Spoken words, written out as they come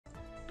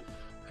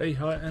Hey,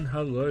 hi and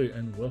hello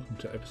and welcome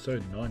to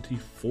episode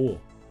 94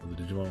 of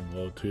the Digimon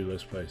World 2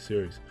 Let's Play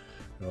series.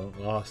 In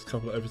the last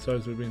couple of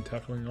episodes we've been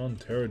tackling on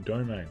Tera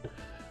Domain,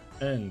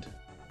 and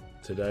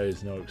today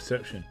is no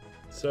exception.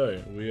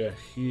 So we are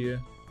here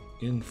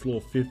in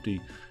floor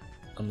 50.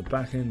 On the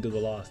back end of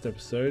the last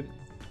episode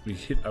we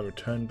hit a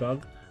return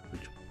bug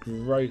which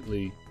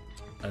greatly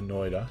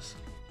annoyed us,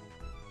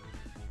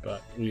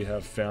 but we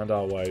have found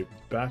our way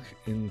back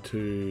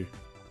into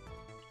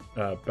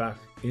back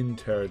in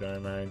Tera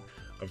Domain.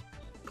 I've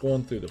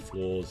gone through the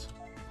floors,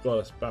 got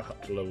us back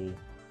up to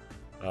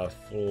level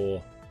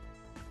floor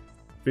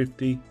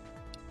 50,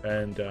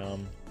 and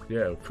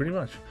yeah, pretty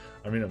much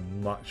I'm in a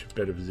much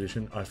better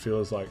position. I feel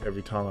as like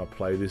every time I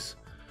play this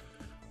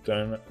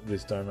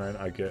domain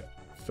I get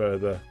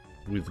further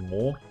with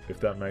more, if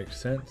that makes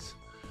sense.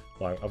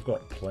 Like, I've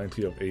got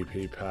plenty of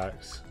EP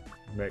packs,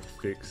 mech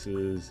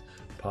fixes,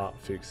 part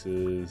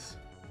fixes.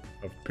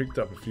 I've picked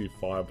up a few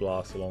fire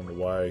blasts along the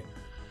way.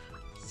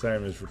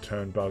 Same as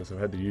return bugs, I've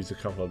had to use a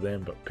couple of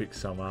them but pick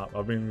some up.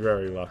 I've been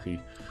very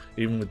lucky,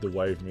 even with the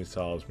wave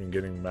missiles, been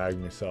getting mag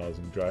missiles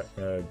and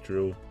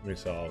drill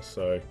missiles.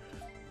 So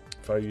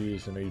if I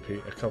use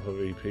a couple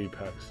of EP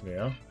packs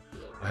now,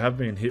 I have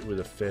been hit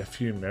with a fair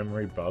few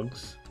memory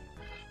bugs.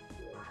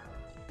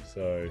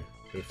 So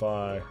if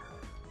I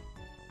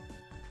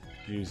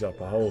use up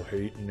a whole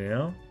heap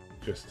now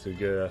just to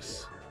get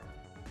us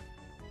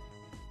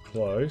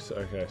close,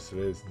 okay, so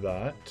there's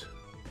that.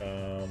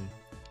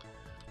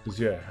 Because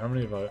yeah, how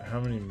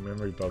many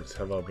memory bugs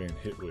have I been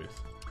hit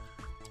with?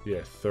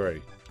 Yeah,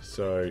 3.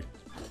 So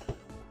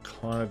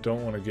kind of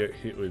don't want to get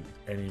hit with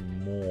any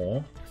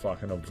more. If I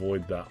can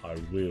avoid that, I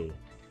will.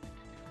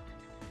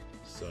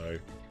 So,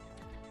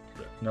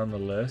 but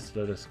nonetheless,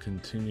 let us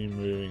continue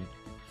moving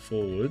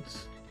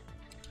forwards,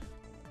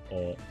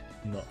 or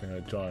not in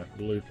a giant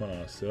loop on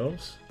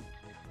ourselves.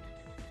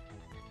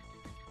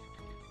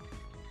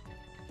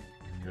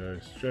 And go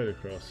straight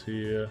across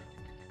here.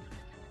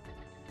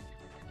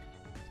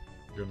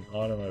 Got an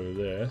item over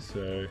there,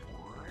 so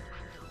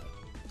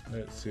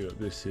let's see what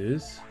this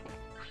is.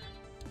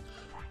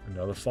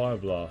 Another fire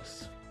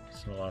blast.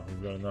 It's not like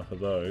we've got enough of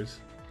those.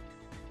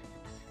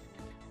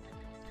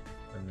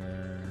 And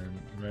then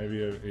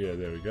maybe over, yeah,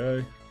 there we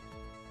go.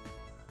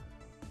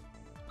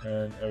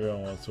 And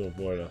everyone wants to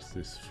avoid us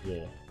this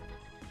floor.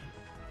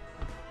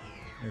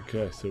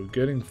 Okay, so we're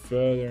getting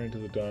further into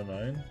the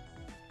domain.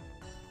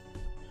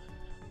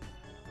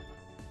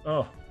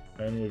 Oh,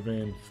 and we've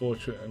been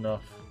fortunate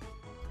enough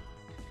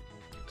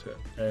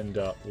to end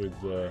up with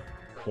the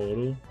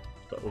portal,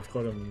 but we've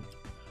got a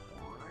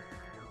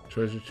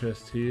treasure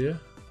chest here.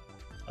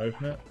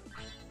 Open it.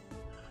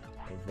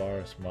 A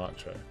virus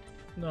macho.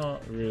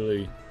 Not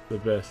really the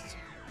best,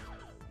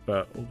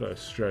 but we'll go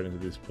straight into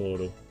this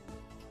portal.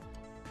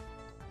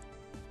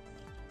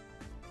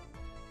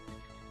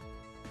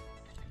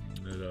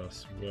 Let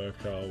us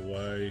work our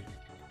way.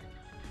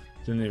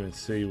 Didn't even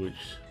see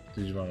which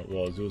Digimon it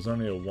was. It was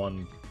only a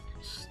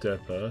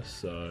one-stepper,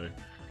 so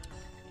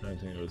I don't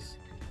think it was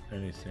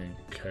anything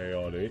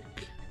chaotic.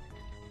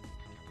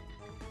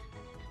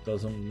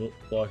 Doesn't look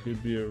like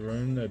it'd be a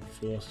room that'd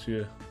force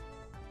you.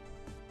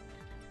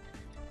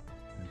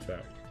 In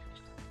fact,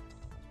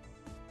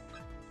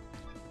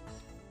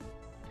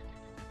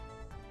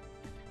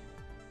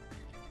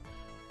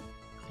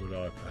 could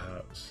I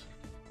perhaps?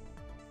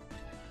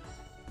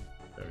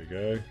 There we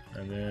go.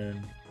 And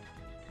then,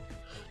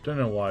 don't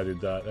know why I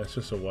did that. That's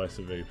just a waste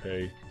of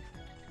EP.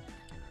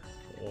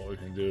 What we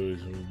can do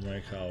is we'll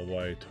make our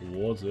way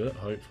towards it.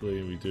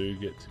 Hopefully we do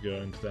get to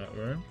go into that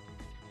room.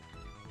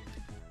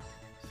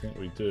 I think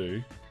we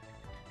do.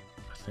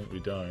 I think we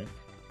don't.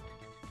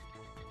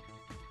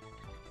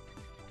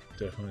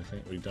 Definitely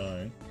think we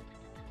don't.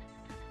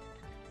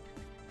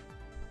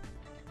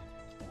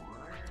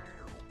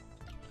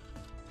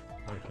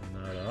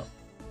 Open that up.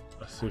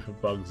 A super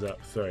bug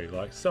zap 3,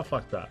 like stuff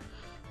like that.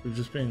 We've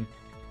just been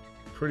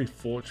pretty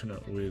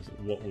fortunate with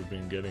what we've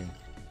been getting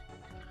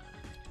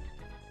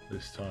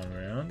this time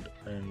around,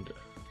 and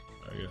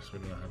I guess we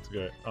don't have to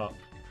go up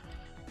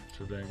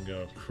to then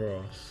go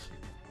across,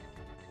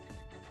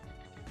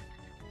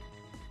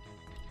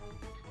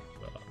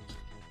 but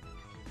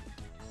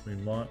we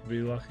might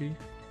be lucky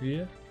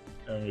here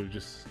and we've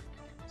just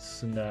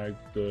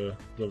snagged the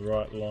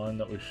right line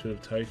that we should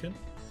have taken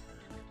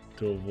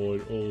to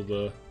avoid all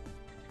the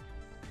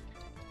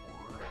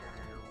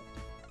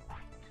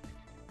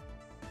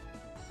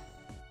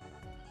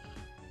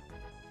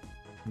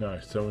no,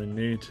 so we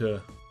need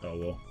to, oh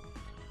well,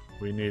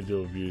 we need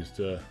to have used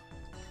a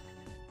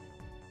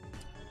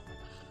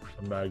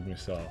mag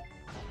missile.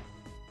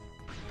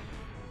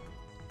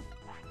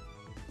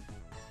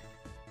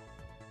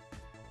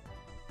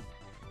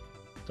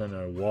 Don't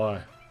know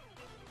why.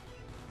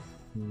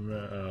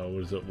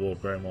 What is it? War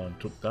Greymon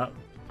took that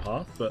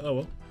path, but oh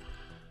well.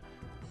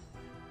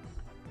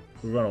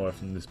 We run away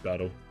from this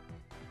battle.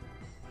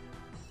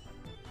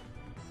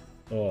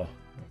 Oh,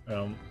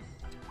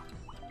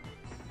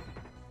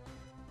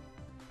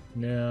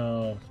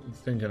 Now,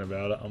 thinking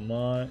about it, I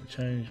might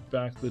change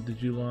back the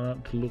Digi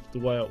lineup to look the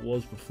way it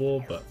was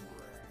before, but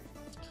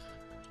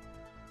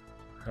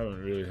I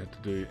haven't really had to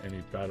do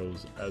any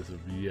battles as of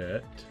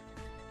yet.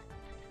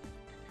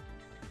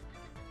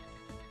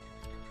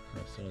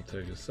 That's going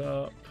to take us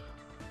up.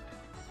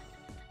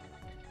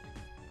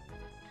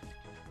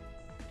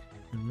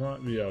 We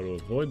might be able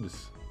to avoid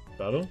this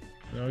battle.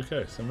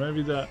 Okay, so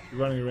maybe that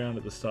running around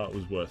at the start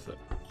was worth it.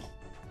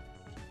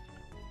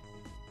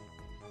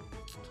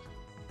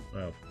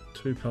 Wow,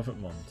 2 Puppet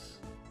Mons.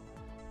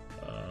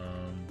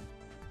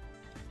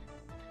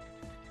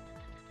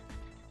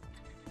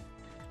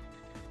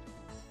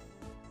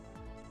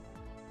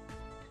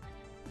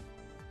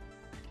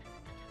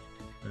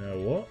 Now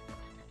what?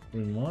 We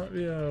might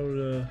be able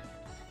to...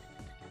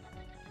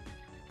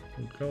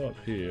 We'll go up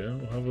here.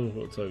 We'll have a look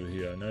what's over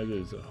here. I know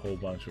there's a whole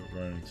bunch of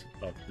rooms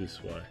up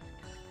this way.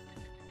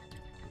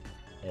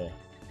 Oh,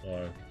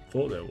 I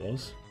thought there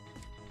was.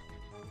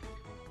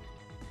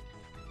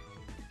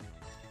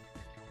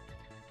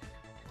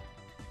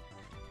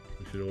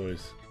 We could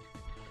always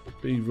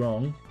be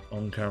wrong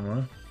on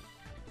camera.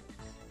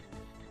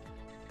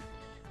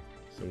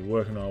 So we're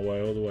working our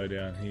way all the way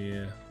down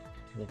here.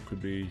 What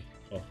could be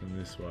off in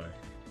this way?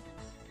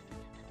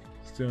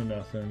 Still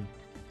nothing.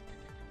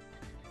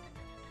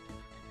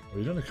 Are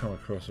we going to come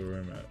across a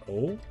room at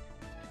all?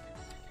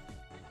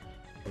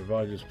 Or have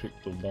I just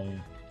picked the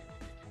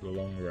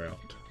long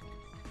route?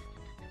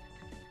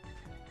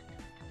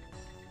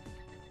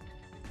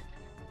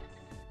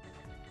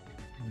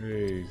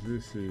 Jeez,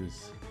 this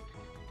is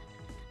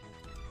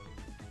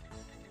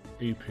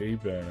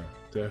EP burner,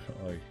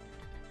 definitely.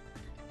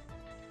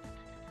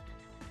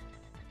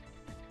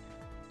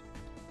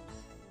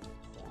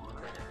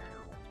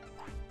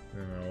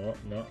 You know what?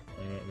 No,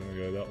 I'm not going to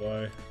go that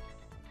way.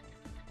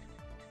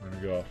 I'm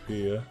going to go up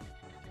here.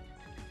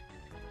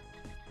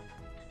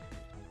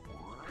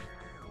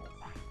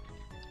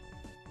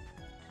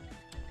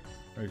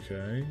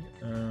 Okay,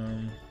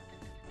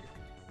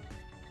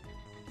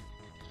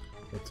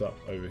 what's up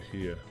over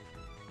here?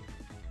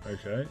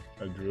 Okay,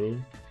 a drill.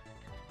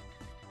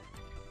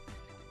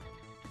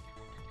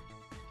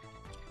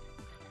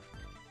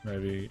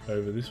 Maybe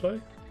over this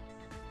way?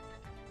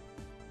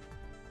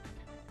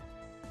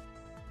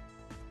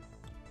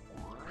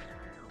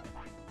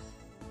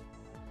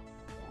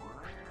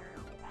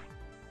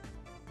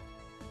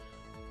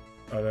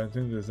 I don't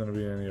think there's going to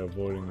be any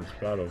avoiding this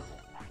battle.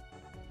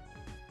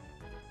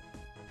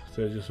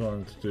 So they just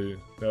wanted to do,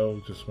 they'll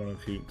just want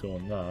to keep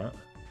doing that.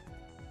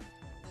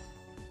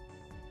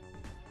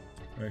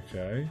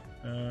 Okay,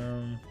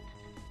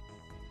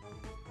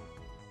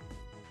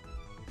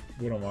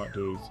 what I might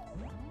do is,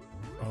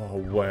 oh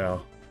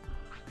wow,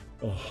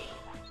 oh,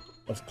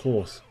 of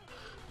course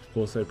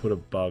they put a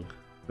bug.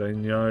 They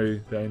know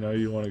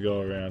you want to go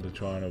around to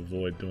try and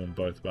avoid doing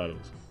both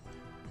battles.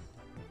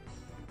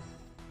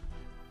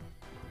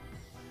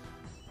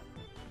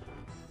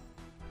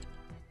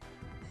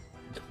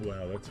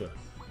 Wow, that's a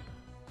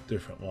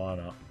different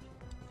lineup.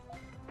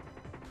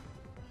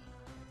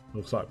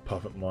 Looks like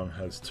Puppetmon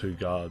has 2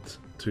 guards,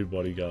 2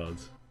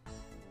 bodyguards.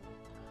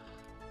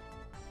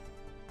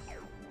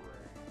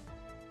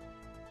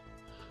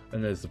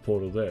 And there's the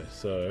portal there,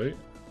 so...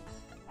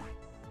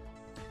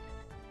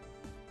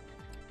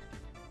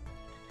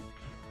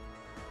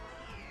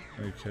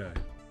 Okay.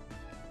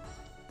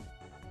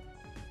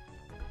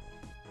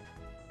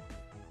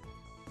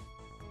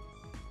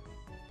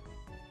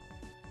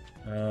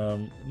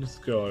 Let's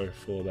go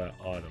for that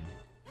item.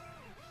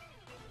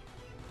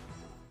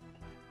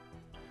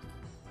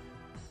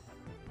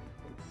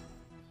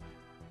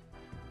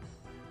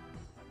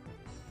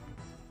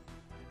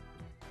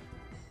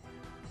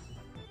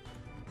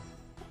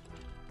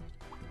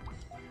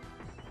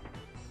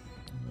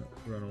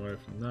 Run away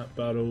from that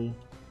battle.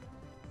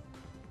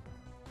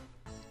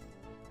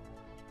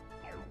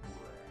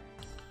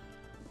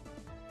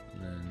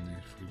 And then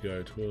if we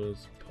go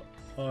towards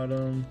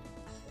item,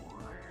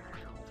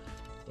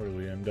 what do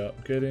we end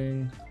up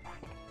getting?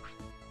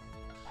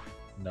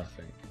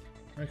 Nothing.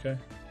 Okay.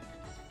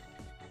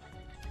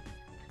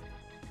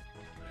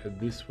 Head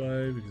this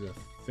way because I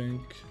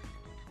think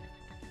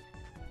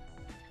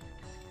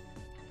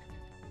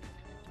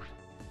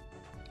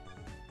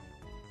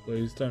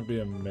please don't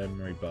be a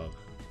memory bug.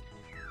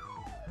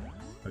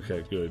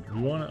 Okay, good.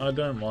 I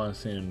don't mind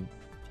seeing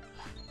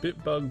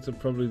bit bugs are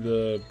probably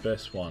the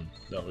best one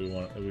that we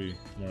want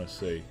to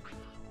see.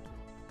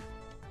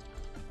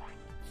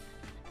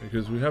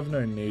 Because we have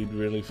no need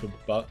really for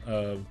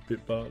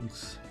bit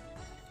bugs,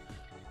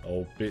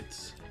 or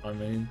bits I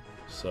mean,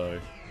 so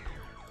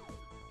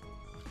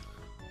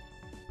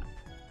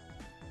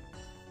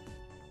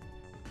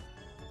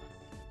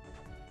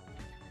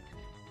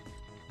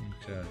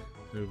okay,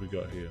 who have we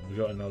got here? We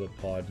got another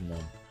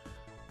Piedmon.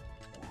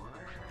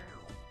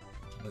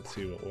 Let's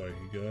see what way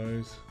he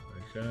goes.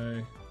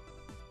 Okay.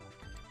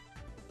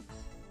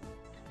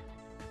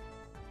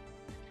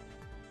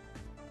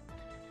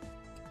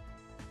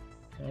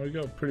 Oh, we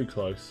got pretty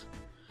close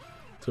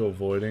to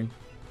avoiding,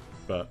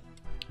 but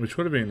which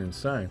would have been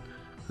insane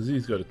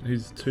because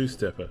he's a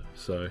two-stepper,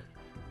 so.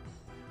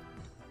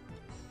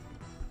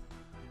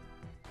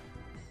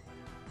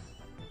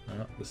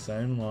 The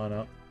same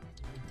lineup.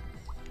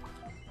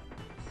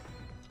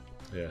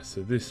 Yeah,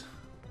 so this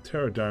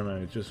Tera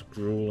Domain is just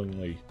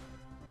gruelingly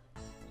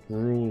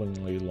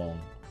long.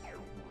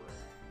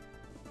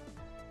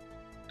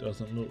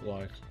 Doesn't look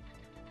like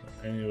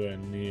anywhere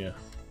near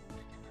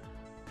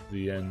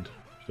the end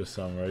for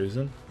some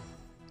reason.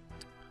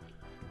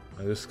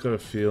 I just got a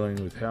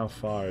feeling with how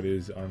far it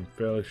is, I'm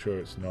fairly sure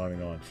it's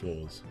 99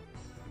 floors.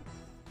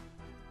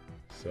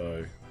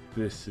 So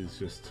this is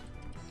just,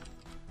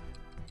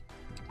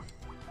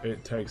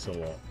 it takes a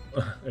lot.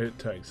 It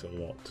takes a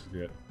lot to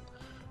get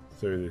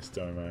through this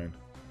domain.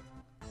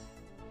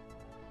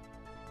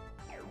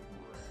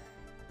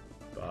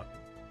 But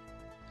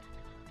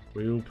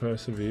we will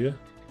persevere.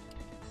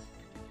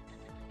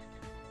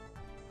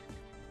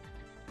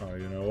 Oh,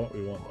 you know what?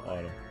 We want the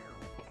item.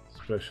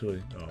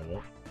 Especially, oh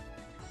what?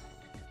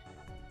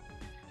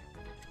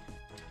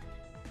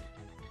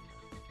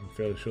 I'm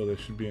fairly sure there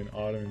should be an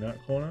item in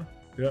that corner.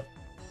 Yep.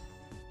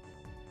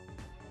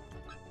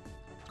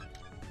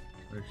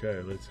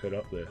 Okay, let's head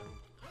up there.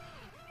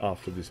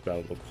 After this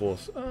battle, of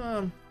course.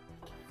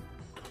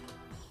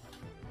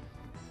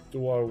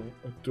 Do I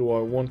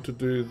want to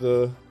do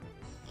the?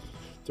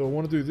 Do I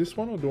want to do this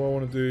one, or do I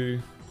want to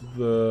do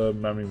the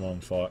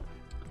Mamimon fight?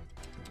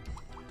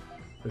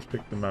 Let's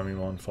pick the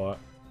Mamimon fight.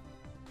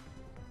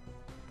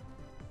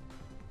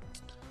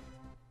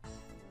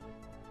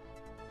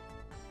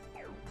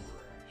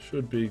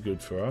 Should be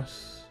good for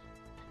us.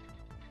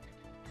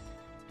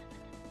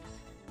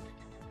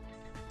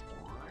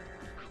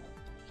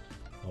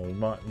 Oh, we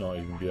might not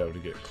even be able to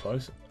get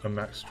close. A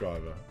max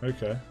driver.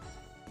 Okay.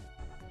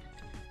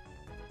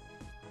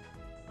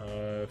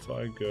 If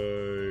I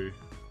go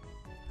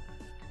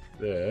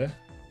there.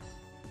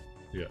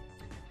 Yeah.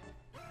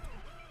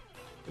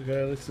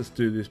 Okay, let's just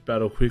do this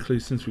battle quickly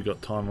since we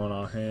got time on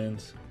our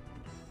hands.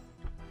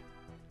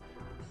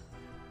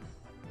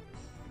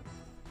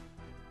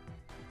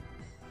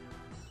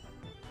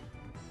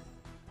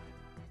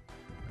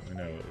 We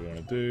know what we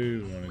want to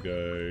do. We want to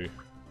go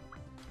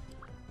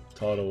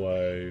Tidal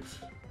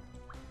Wave,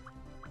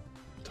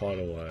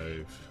 Tidal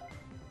Wave,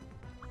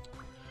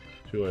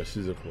 Duo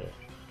Scissor Claw.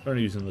 We're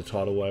only using the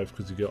Tidal Wave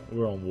because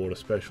we're on water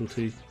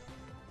specialty.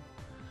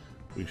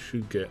 We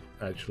should get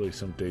actually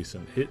some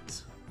decent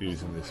hits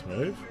using this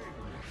move.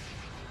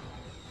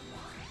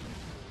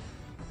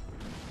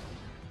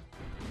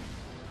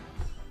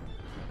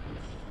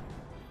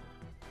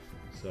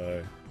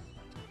 So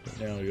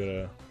now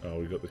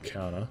we got the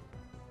counter.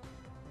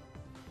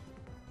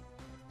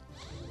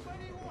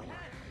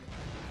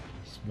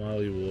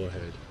 Smiley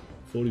Warhead,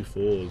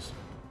 44s.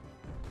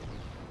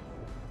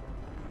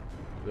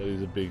 That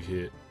is a big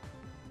hit.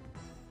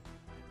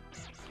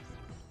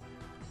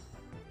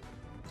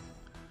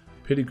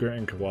 Pity Grant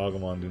and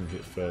Kawagamon didn't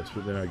hit first,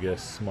 but then I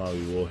guess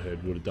Smiley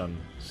Warhead would have done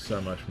so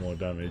much more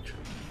damage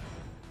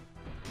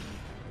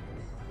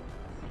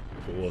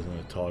if it wasn't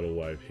a tidal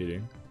wave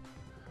hitting.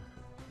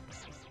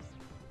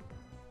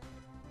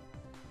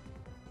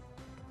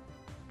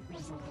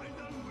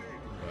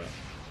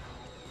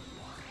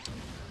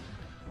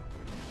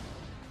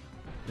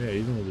 Yeah,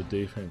 even with the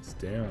defense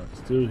down, it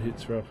still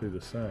hits roughly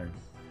the same.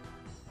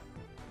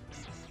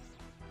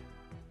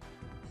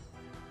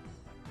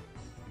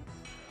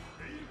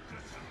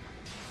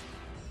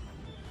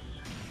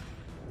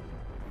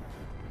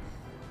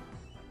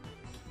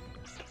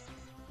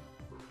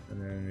 And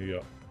then you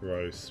got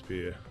Rose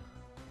Spear.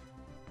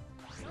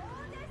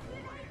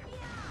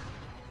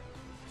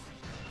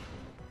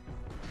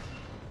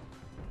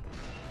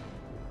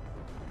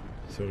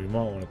 So we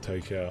might want to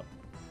take out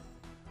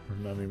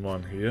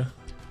Mamimon here.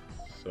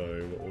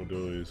 So what we'll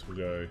do is we'll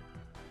go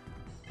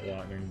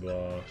Lightning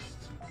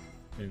Blast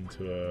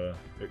into a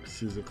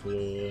Scissor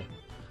Claw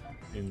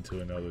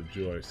into another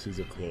Duo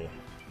Scissor Claw.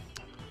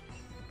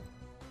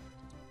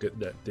 Get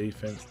that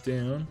defense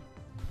down.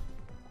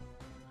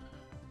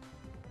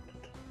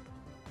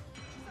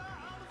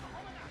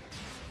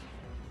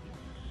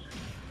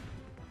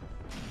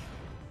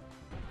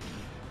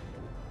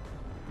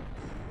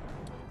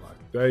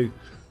 Like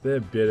they're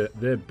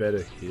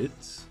better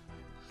hits.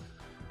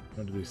 I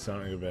want to do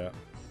something about.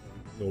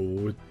 Well,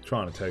 we're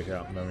trying to take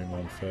out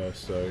Mamimon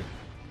first, so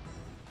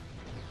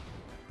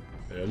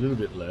yeah, a little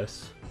bit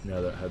less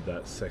now that it had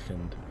that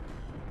second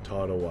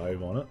tidal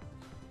wave on it,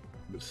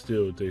 but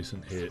still a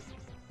decent hit,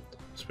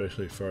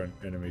 especially for an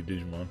enemy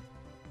Digimon.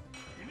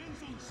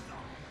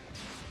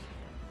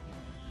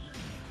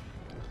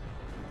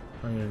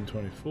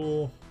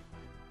 $124,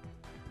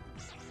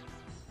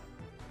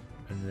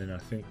 and then I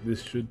think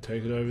this should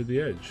take it over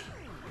the edge.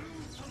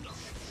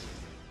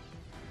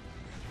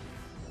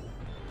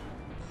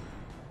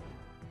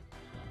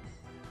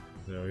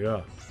 There we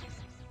are.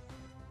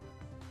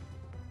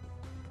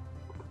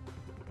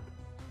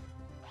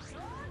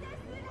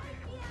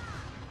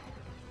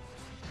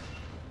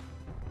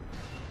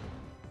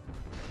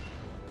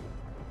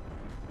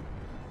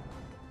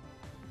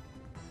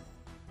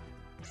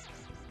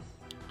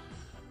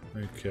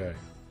 Okay.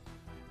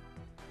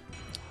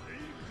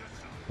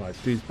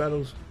 Like these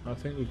battles, I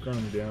think we've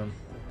gone down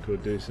to a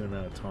decent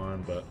amount of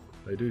time, but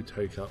they do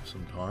take up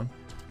some time.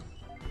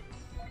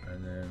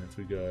 And then if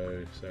we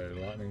go, say,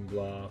 Lightning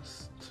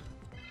Blast,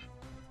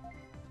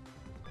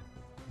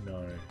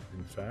 no,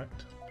 in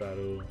fact,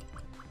 battle,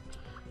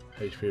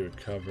 HP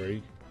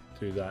recovery,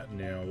 do that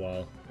now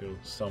while it'll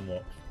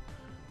somewhat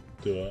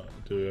do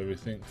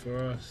everything for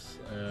us.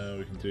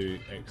 We can do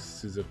X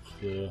Scissor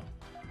Claw,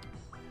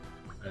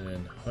 and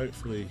then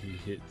hopefully he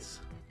hits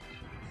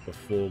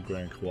before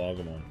Grand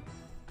Kuwagamon.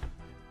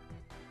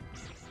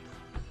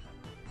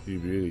 You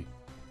beauty.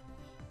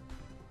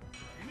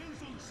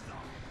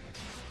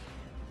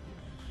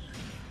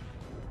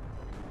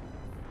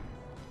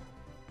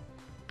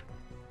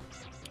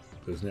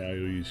 Because now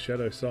you'll use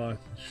Shadow Scythe,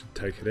 should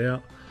take it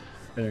out,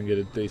 and then get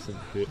a decent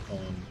hit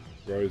on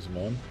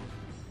Rosamon.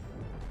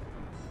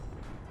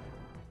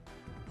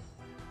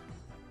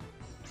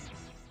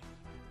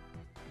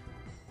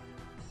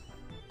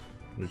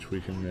 Which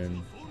we can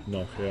then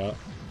knock out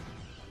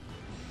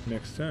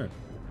next turn.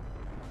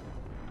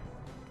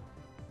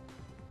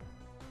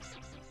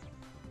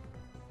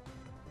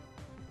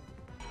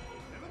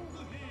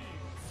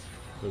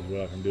 Because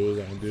what I can do is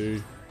I can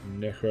do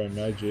Necro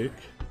Magic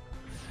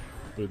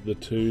with the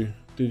two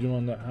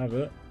Digimon that have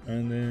it,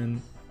 and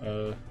then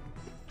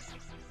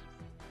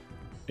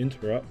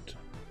interrupt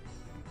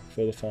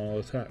for the final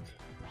attack.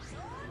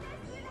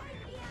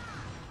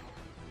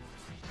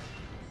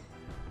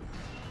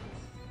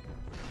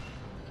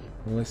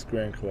 Unless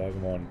Grand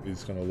Kuwagamon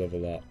is going to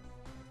level up.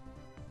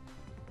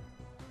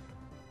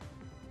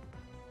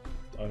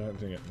 I don't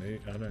think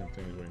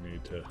we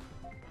need to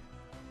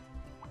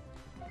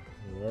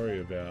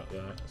worry about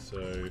that.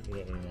 So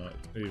what we might,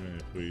 even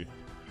if we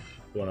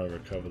want to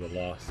recover the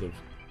last of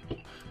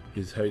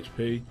his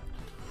HP,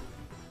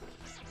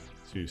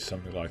 let's use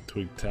something like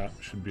Twig Tap,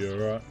 should be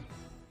alright.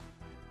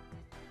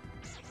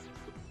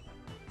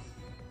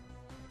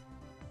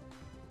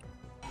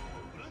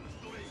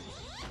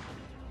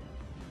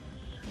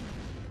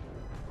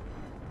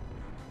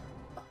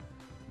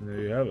 There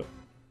you have it.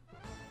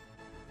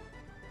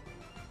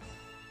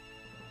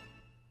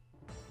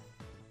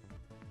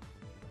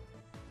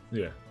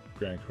 Yeah,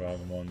 Grand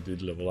Kuwagamon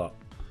did level up.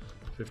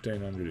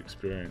 1500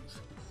 experience.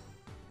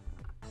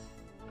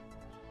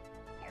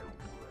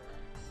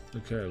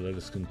 Okay, let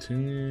us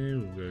continue.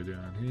 We'll go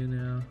down here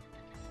now.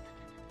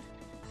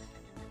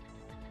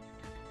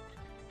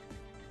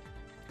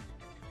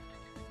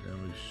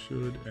 And we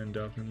should end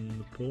up in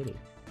the portal.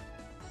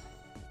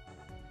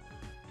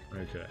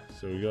 Okay,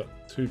 so we got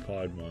two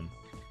Piedmon.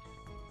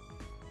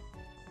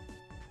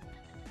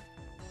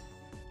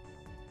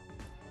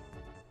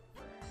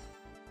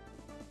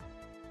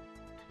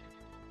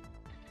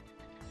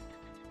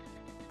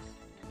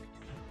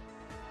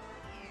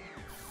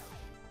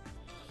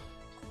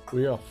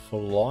 We are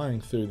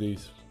flying through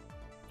these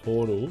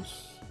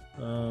portals.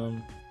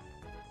 You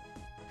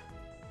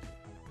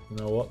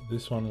know what?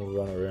 This one will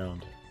run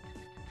around.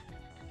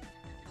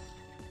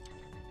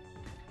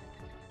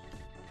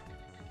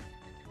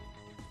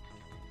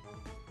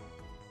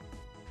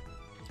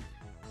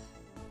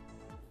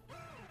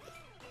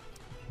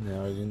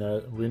 Now, you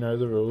know, we know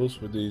the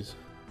rules with these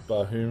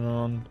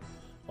Bahumon,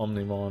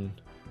 Omnimon,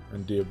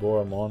 and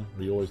Diaboromon.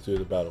 We always do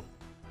the battle.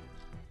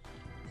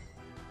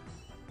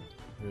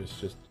 It's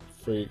just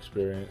free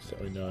experience that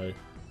we know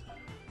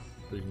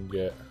we can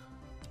get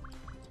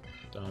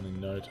done in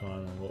no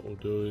time, and what we'll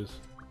do is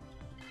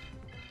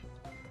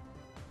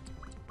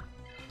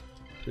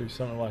do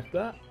something like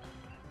that.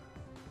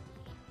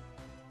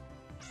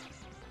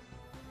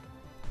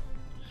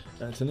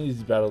 And it's an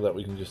easy battle that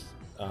we can just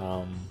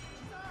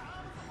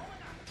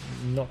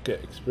not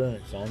get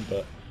experience on,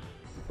 but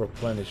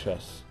replenish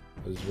us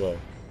as well.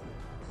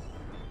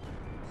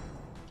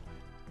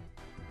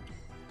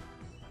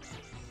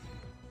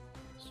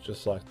 It's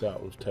just like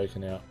that, we've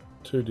taken out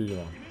two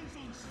Digimon.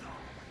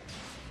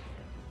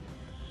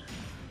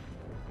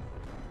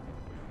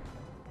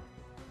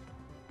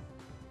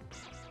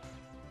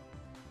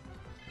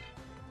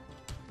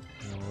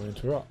 And we'll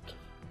interrupt.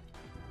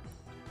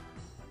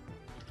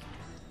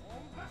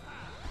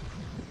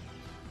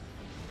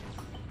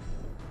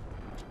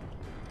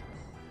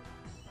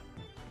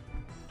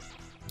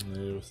 And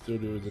he'll still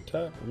do his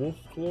attack, Wolf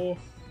Claw.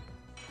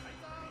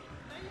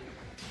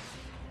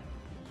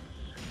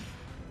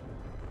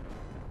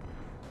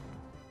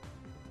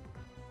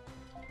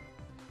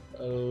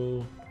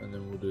 Oh, and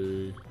then we'll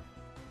do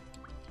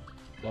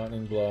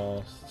Lightning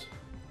Blast.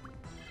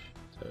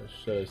 So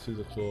Shadow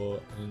Scissor Claw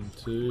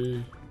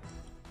into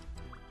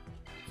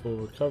full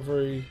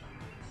recovery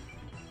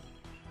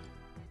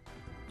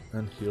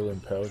and heal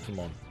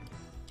Imperatormon.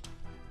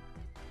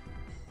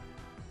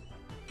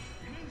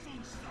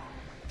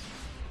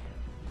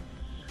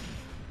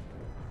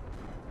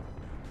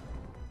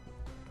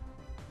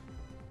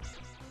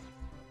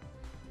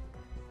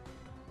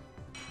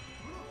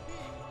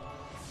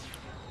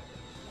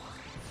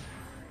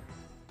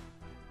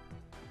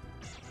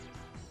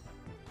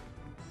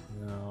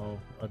 No,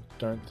 I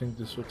don't think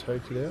this will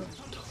take it out.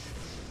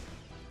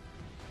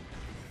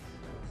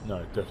 No,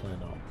 definitely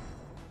not.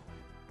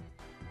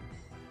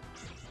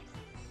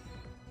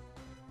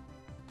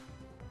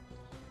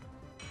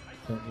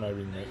 I think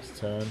maybe next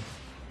turn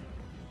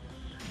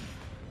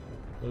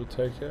we'll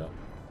take out.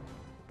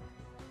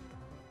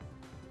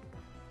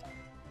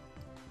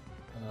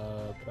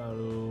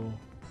 Battle,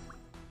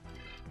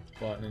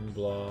 lightning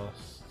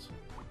blast,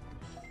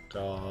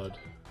 guard.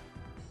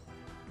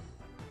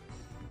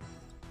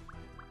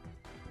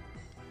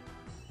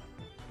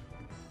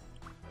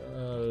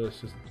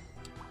 Let's just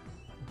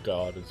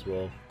guard as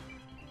well.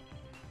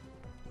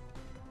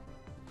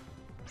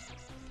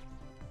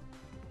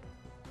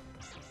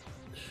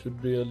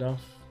 Should be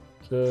enough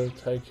to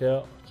take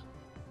out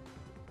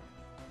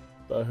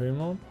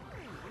Bahumon.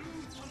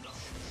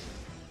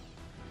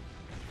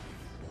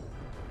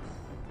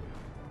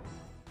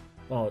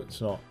 Oh,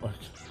 it's not. Okay.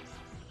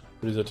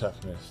 It is attack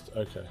missed.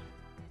 Okay.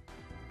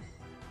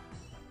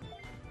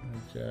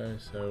 Okay,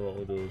 so what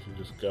we'll do is we'll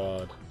just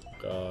guard.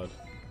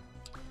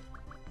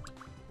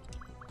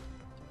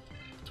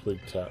 Twig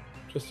tap,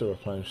 just to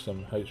replenish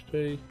some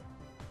HP.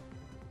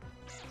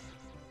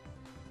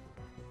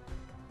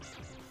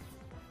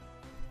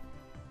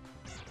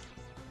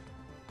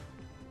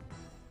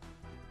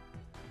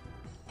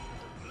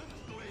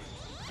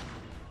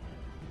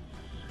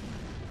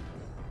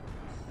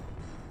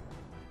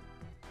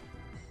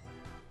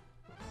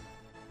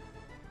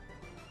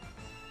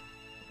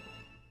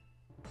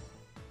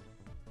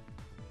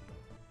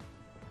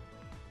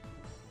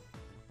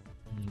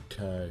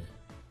 Okay.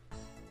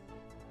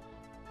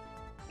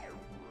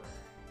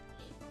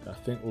 I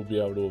think we'll be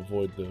able to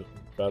avoid the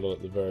battle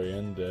at the very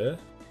end there.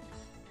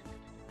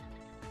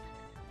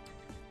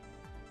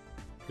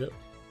 Yep.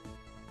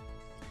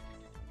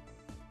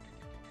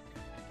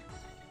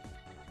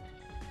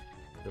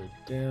 Go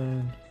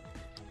down.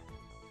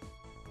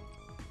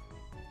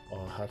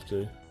 Oh, I have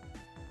to.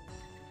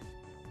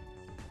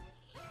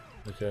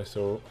 Okay,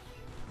 so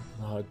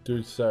I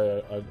do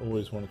say I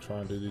always want to try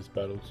and do these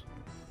battles.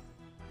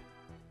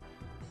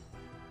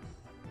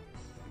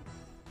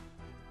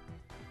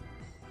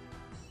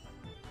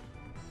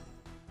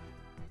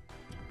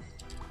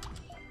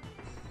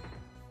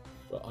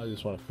 But I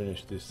just want to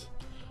finish this.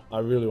 I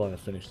really want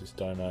to finish this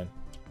domain.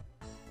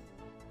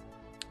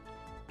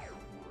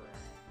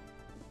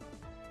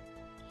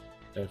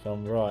 If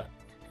I'm right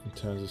in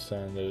terms of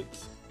saying that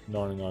it's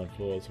 99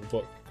 floors, I've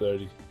got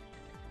 30.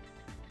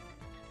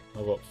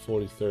 I've got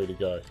 43 to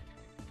go.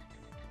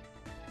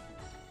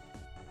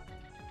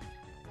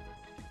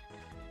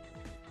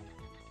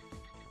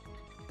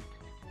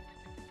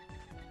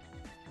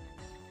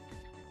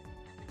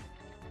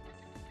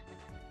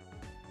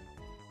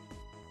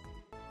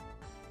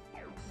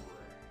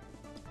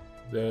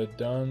 They're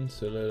done,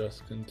 so let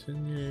us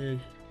continue.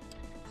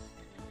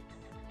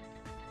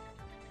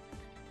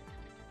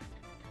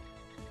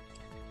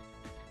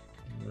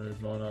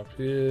 Move on up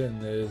here,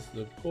 and there's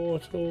the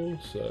portal,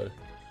 so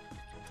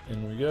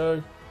in we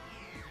go.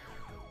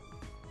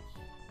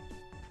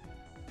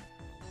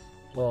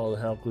 Oh,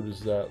 how good is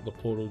that? The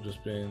portal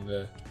just being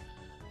there.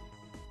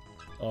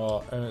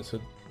 Oh, and it's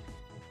a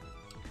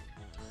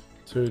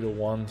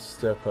 2-to-1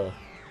 stepper.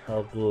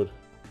 How good.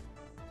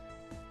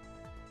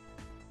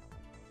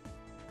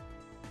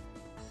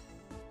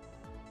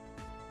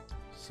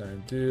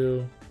 Same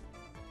deal.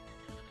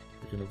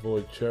 We can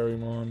avoid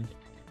Cherrymon.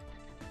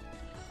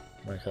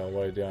 Make our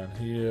way down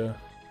here.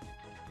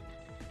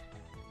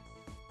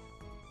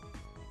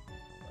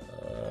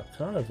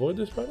 Can I avoid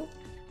this battle?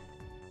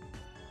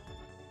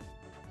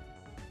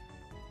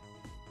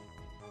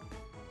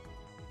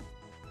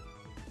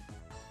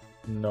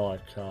 No, I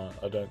can't.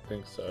 I don't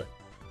think so.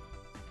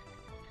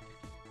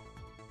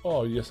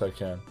 Oh, yes I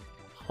can.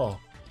 Oh.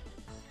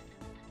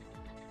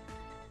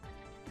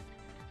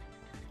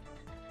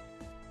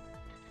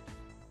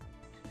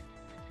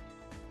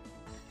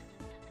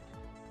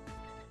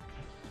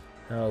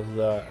 How's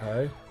that,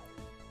 hey?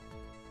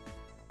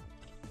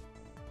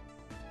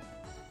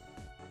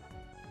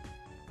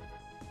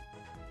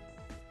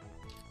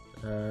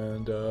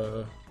 And,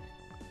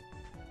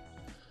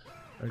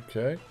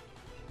 okay.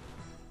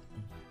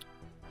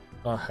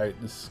 I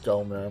hate this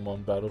Skull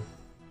Marimon battle.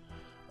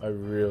 I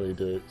really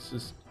do. It's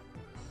just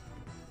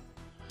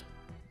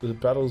the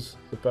battles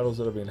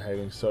that I've been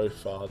hating so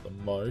far the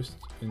most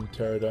in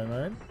Tera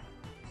Domain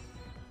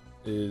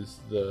is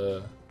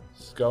the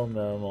Skull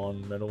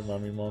Marimon Metal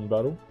Mummymon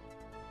battle,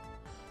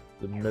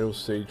 the Metal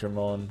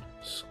Seedramon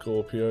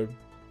Scorpiomon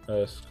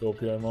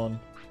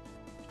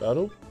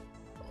battle.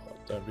 Oh,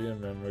 don't be a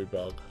memory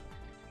bug.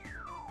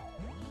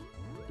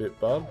 Bit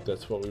bug,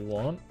 that's what we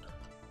want.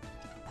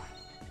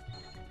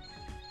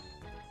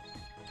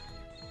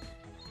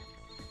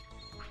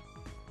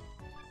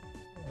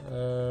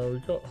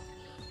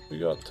 We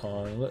got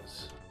time.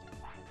 Let's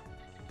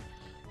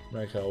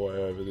make our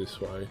way over this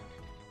way.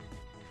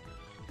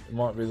 It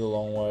might be the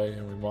long way,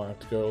 and we might have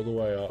to go all the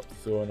way up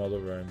through another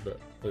room. But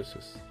let's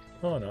just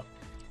no.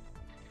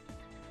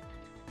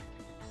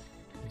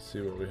 Let's see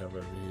what we have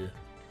over here.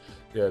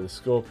 Yeah, the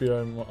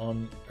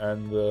Scorpiomon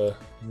and the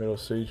Metal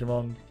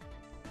Seedramon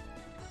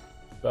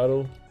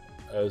battle,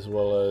 as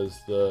well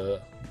as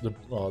the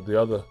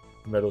other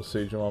Metal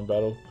Siegemon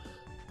battle,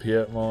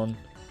 Pietmon.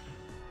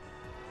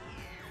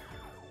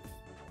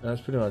 And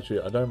that's pretty much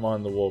it. I don't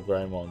mind the War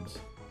Greymons.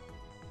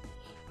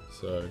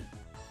 So,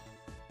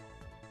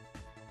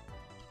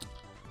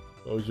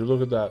 well, would you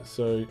look at that?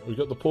 So we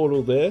got the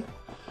portal there,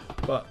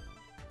 but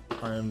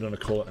I am going to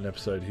call it an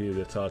episode here.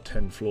 That's our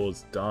 10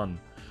 floors done.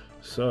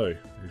 So,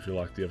 if you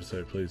like the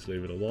episode, please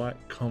leave it a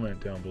like,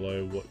 comment down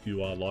below what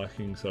you are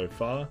liking so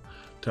far,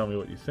 tell me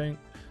what you think,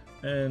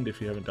 and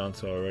if you haven't done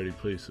so already,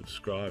 please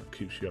subscribe. It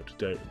keeps you up to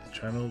date with the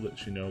channel,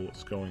 lets you know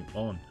what's going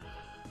on.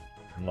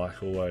 And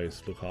like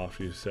always, look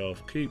after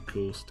yourself, keep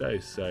cool, stay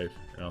safe,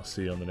 and I'll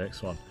see you on the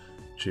next one.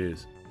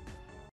 Cheers.